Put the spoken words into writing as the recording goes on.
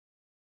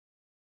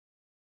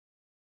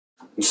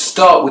and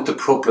start with the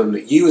problem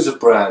that you as a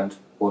brand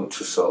want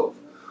to solve.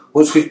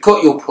 Once we've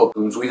got your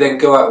problems, we then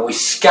go out and we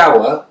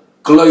scour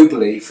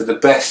globally for the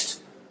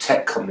best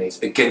tech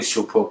companies against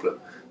your problem,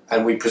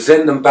 and we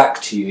present them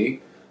back to you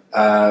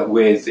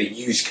with a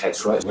use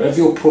case, right? Whatever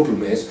your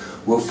problem is,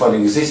 we'll find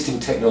existing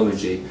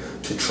technology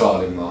to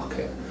trial in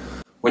market.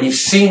 When you've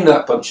seen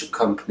that bunch of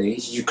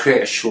companies, you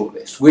create a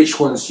shortlist. Which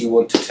ones do you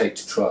want to take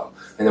to trial?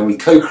 And then we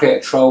co-create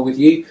a trial with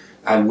you,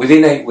 and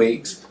within 8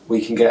 weeks,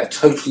 we can get a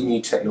totally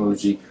new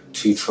technology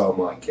to trial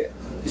market.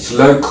 It's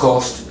low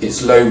cost,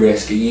 it's low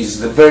risk, it uses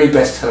the very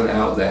best talent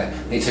out there,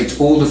 and it takes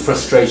all the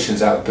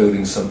frustrations out of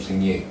building something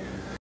new.